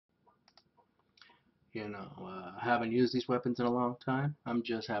You know, I haven't used these weapons in a long time. I'm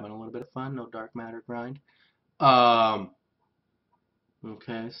just having a little bit of fun. No dark matter grind. Um,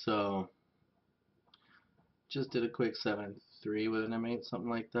 okay, so just did a quick 7-3 with an M8, something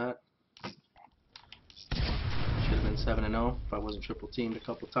like that. Should have been 7-0 if I wasn't triple teamed a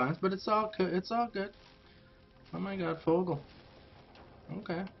couple times, but it's all good. It's all good. Oh my God, Fogel.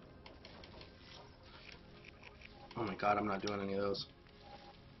 Okay. Oh my God, I'm not doing any of those.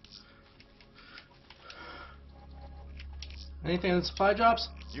 Anything in the supply drops?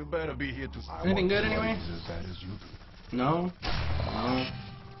 You better be here to. Anything good anyway? As bad as you do. No. No.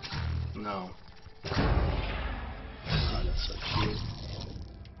 No. Oh, that's so cute.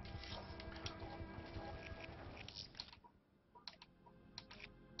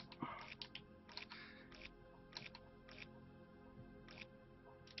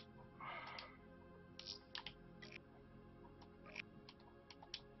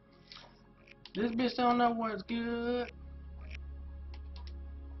 This bitch don't know what's good.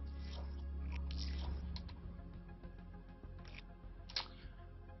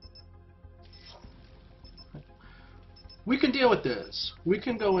 We can deal with this. We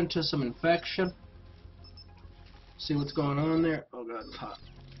can go into some infection. See what's going on there. Oh God, it's hot.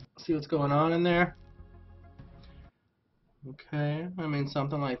 See what's going on in there. Okay, I mean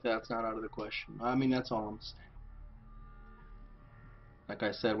something like that's not out of the question. I mean that's all I'm saying. Like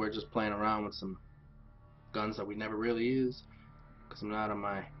I said, we're just playing around with some guns that we never really use. Cause I'm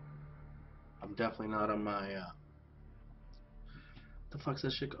definitely not on my. The fuck's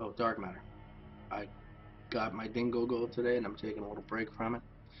this shit? Oh, dark matter. I got my dingo goal today, and I'm taking a little break from it.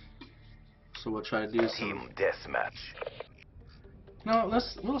 So we'll try to do some Team deathmatch. No,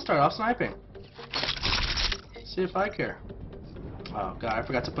 we'll start off sniping. See if I care. Oh God, I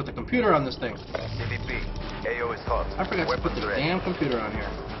forgot to put the computer on this thing. CVP. AO is hot. I forgot to put the damn computer on here.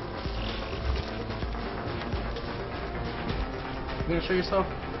 You gonna show yourself?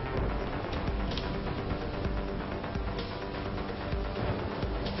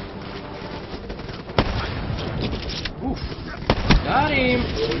 Oof. Got him.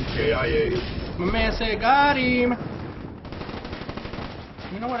 My man said got him.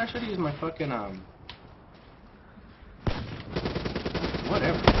 You know what? I should use my fucking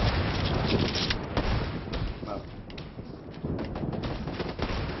whatever. Oh.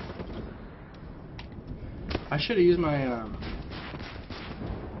 I should have used my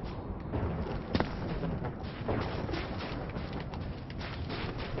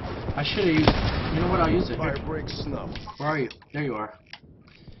I should have used. You know what? I'll use it. Fire break snuff. Where are you? There you are.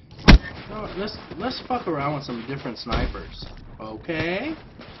 No, let's fuck around with some different snipers. Okay.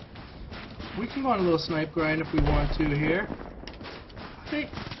 We can go on a little snipe grind if we want to here. Hey.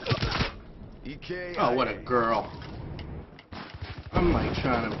 Oh, what a girl. I'm like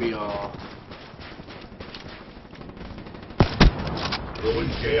trying to be all.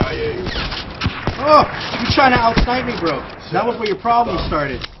 Oh, you trying to outsnipe me, bro. That was where your problem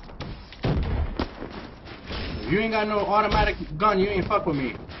started. If you ain't got no automatic gun, you ain't fuck with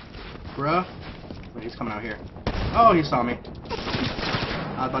me, bruh. Wait, he's coming out here. Oh, he saw me.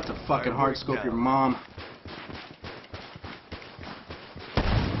 I was about to fucking hard scope your mom.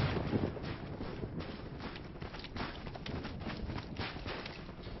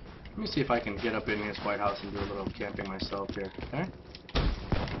 Let me see if I can get up in this White House and do a little camping myself here, okay?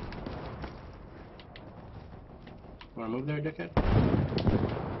 Wanna move there, dickhead?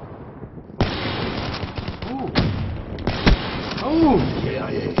 Ooh! Oh! Yeah,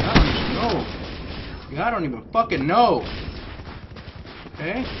 I don't even know. Yeah, I don't even fucking know.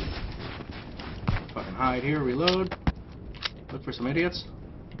 Okay. Fucking hide here, reload. Look for some idiots.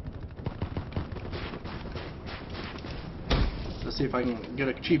 Let's see if I can get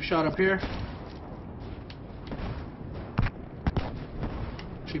a cheap shot up here.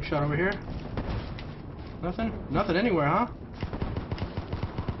 Cheap shot over here. Nothing? Nothing anywhere, huh?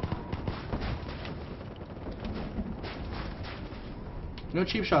 No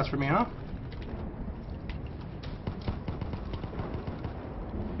cheap shots for me, huh?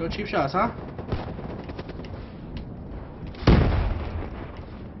 No cheap shots, huh?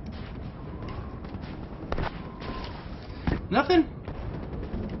 Nothing?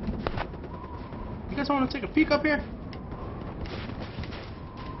 You guys want to take a peek up here?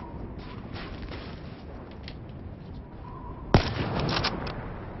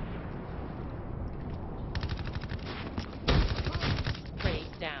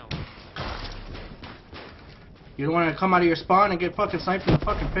 You don't want to come out of your spawn and get fucking sniped in the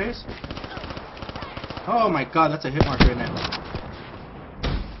fucking face? Oh my God, that's a hit marker right now.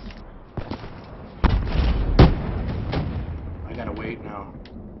 I gotta wait now.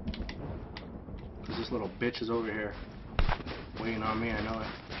 Cause this little bitch is over here waiting on me, I know it.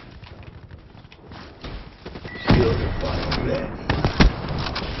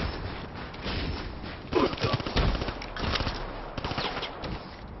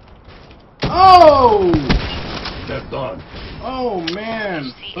 Oh! They're done. Oh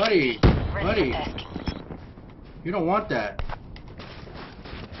man, buddy, you don't want that.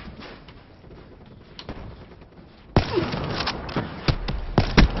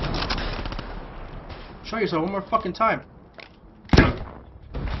 Show yourself one more fucking time.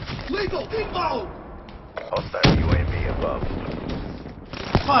 Legal inbound. Hostile UAV above.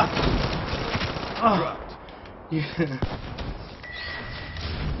 Fuck. Oh. Yeah.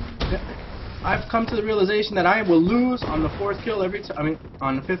 I've come to the realization that I will lose on the fourth kill every time. I mean,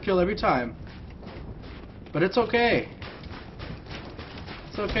 on the fifth kill every time. But it's okay.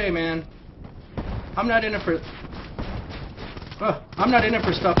 It's okay, man. I'm not in it for. I'm not in it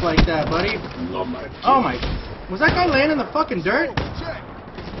for stuff like that, buddy. Oh my! Was that guy laying in the fucking dirt?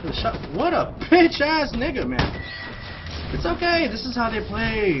 What a bitch ass nigga, man. It's okay. This is how they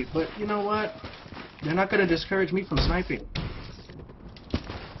play. But you know what? They're not gonna discourage me from sniping.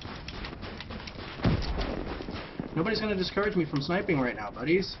 Nobody's gonna discourage me from sniping right now,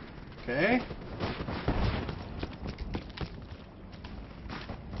 buddies. Okay?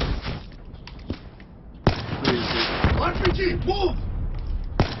 RPG, move!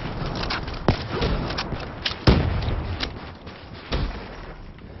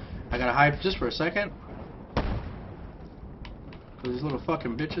 I gotta hide just for a second. These little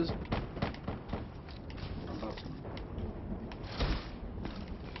fucking bitches.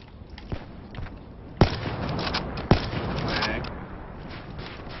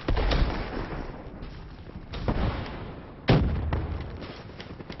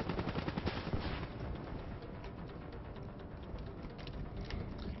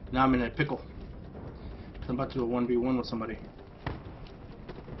 Now I'm in a pickle. I'm about to do a 1v1 with somebody.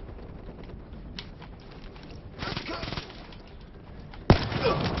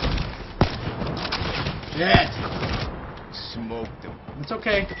 Yes! Smoked him. It's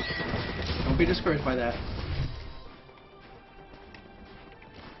okay. Don't be discouraged by that.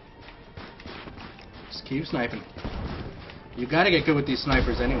 Just keep sniping. You gotta get good with these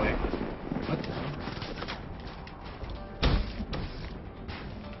snipers anyway. What the hell?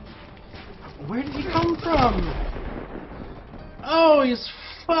 Where did he come from? Oh, he's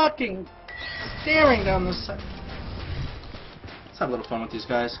fucking staring down the sight. Let's have a little fun with these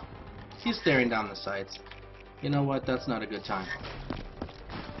guys. He's staring down the sights. You know what? That's not a good time.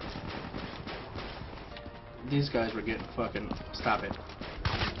 These guys were getting fucking... Stop it.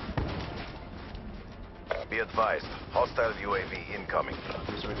 Be advised, hostile UAV incoming.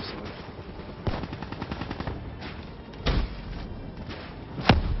 There's already someone.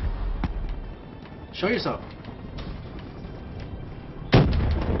 Show yourself.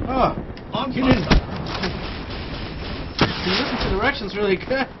 Oh, you didn't. You listened to directions really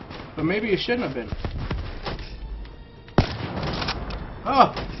good, but maybe you shouldn't have been.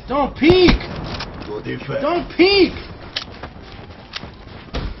 Oh, don't peek! Good effect. Don't peek!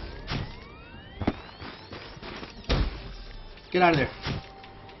 Get out of there.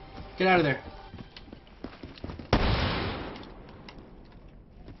 Get out of there.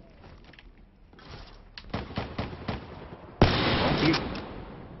 Don't peek.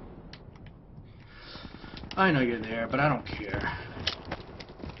 I know you're there, but I don't care.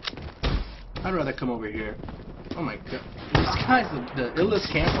 I'd rather come over here. Oh my god. This guy's the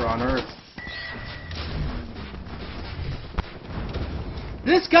illest camper on earth.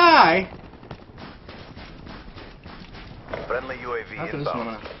 This guy! Friendly UAV After this one,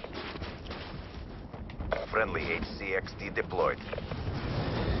 inbound. Friendly HCXD deployed.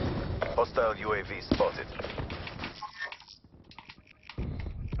 Hostile UAV spotted.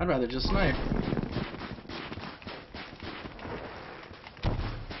 I'd rather just snipe.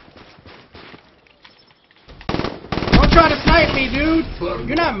 Don't try to snipe me, dude!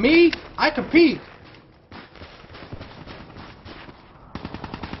 You're not me! I compete!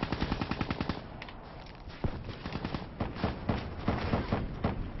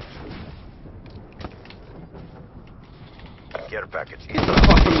 Care package. Get the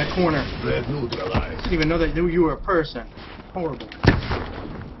fuck from the corner. Red neutralized. I didn't even know that you were a person. Horrible.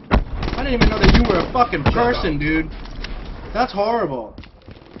 I didn't even know that you were a fucking person, dude. That's horrible.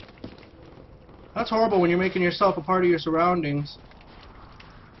 That's horrible when you're making yourself a part of your surroundings.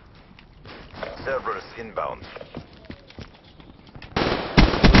 Cerberus inbound. Get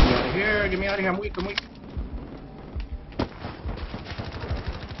me out of here. Get me out of here. I'm weak. I'm weak.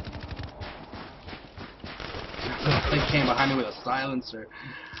 They came behind me with a silencer.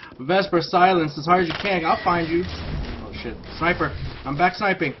 Vesper silence as hard as you can. I'll find you. Oh shit. Sniper. I'm back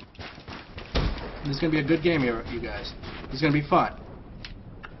sniping. This is gonna be a good game here, you guys. This is gonna be fun.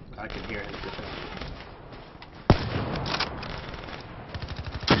 I can hear him.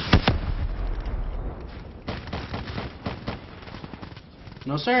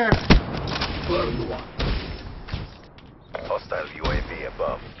 No sir. Hostile UAV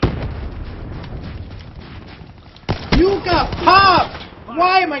above. You got popped!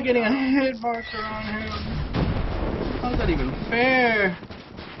 Why am I getting a hit marker on him? How's that even fair?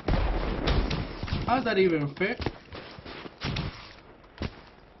 How's that even fair?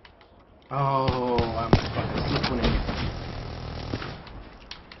 Oh, I'm fucking slipping.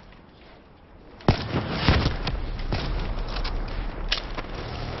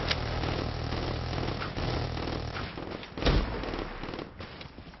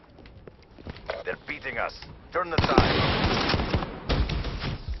 They're beating us. Turn the tide.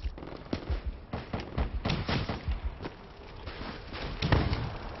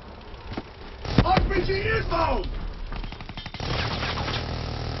 RPG inbound!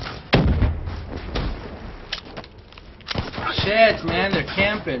 Shit, man, they're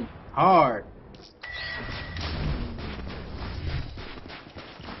camping hard.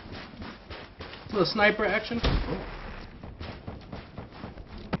 Little sniper action.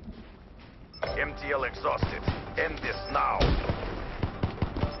 MTL exhausted. End this now.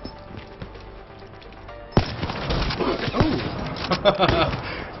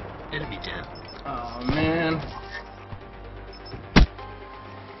 Oh. Enemy down. Oh man.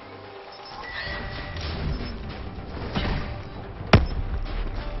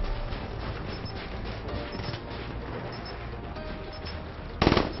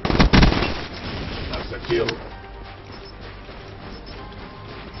 That's a kill.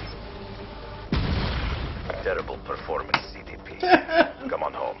 Terrible performance, CDP. Come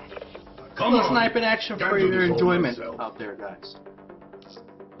on home. Come Little on. sniping action Can't for do your this all enjoyment myself. out there, guys.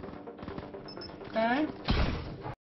 Okay.